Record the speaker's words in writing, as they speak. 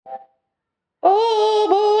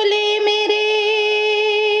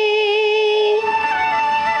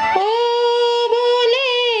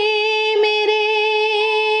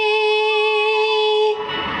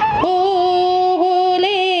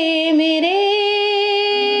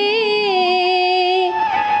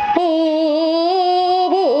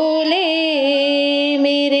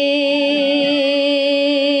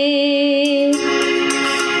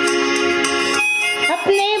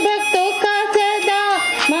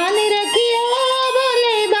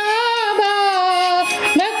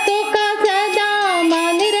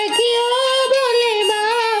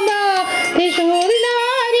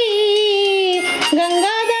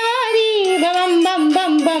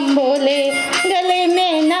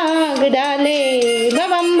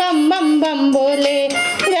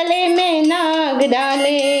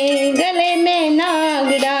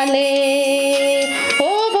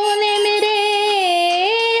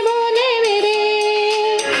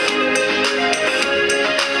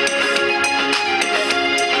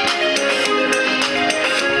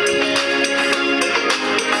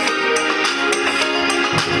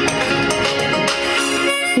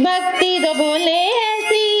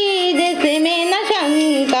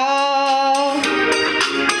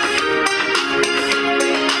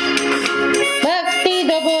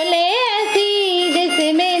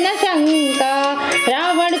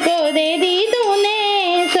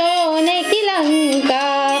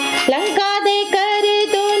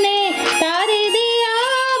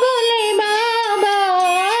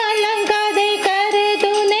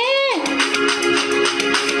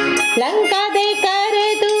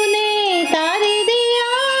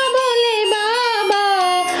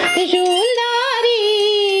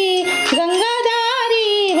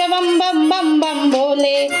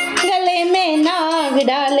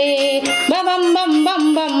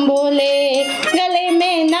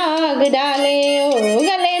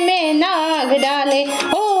डाले,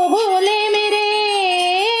 ओ भोले मेरे,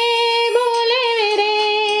 भोले मेरे।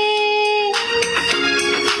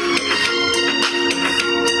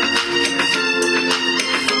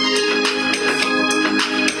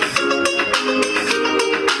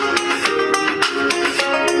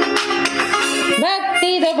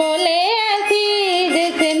 भक्ति तो बोले ऐसी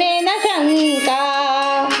जिसमें न शंका,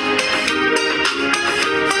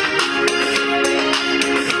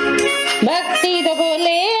 भक्ति तो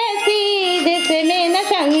बोले ऐसी जिसमें न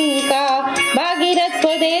शंका। भागीरथ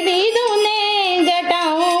को दे दी तूने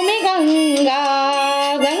जटाओं में गंगा,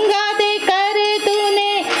 गंगा देकर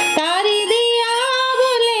तूने तारी दिया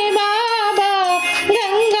भोले बाबा,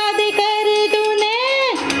 गंगा देकर तूने,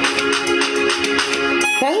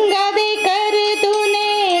 गंगा देकर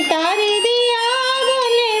तूने तारी दिया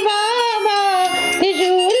भोले बाबा।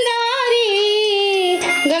 त्रिशूलधारी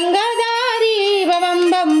गंगाधारी बम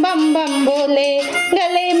बम बम बम बोले,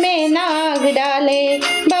 गले में नाग डाले,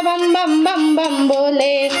 बम बम बम बम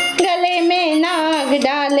बोले, गले में नाग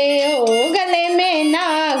डाले, ओ गले में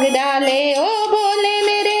नाग डाले, ओ भोले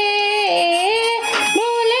मेरे,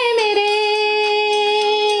 भोले मेरे।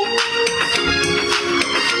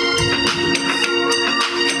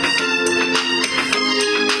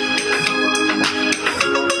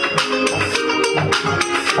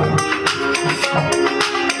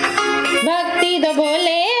 भक्ति तो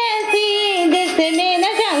बोले ऐसी जिसमें न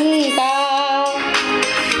शंका,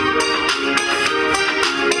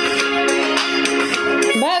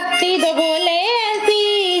 भक्ति तो बोले ऐसी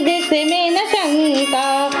जिसमें न शंका।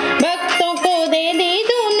 भक्तों को दे दी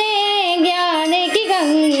तूने ज्ञान की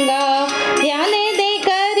गंगा, ज्ञान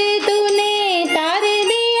देकर तूने तार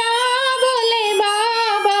दिया भोले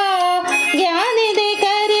बाबा, ज्ञान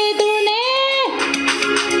देकर तूने,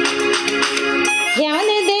 ज्ञान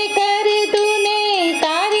देकर तूने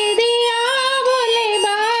तार दिया भोले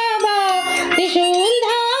बाबा।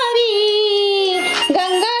 त्रिशूलधारी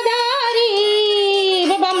गंगाधारी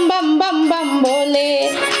बम बम बम बम बोले,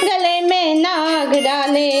 गले में नाग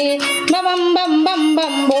डाले, बम बम बम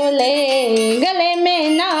बम बोले, गले में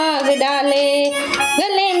नाग डाले,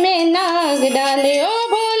 गले में नाग डाले।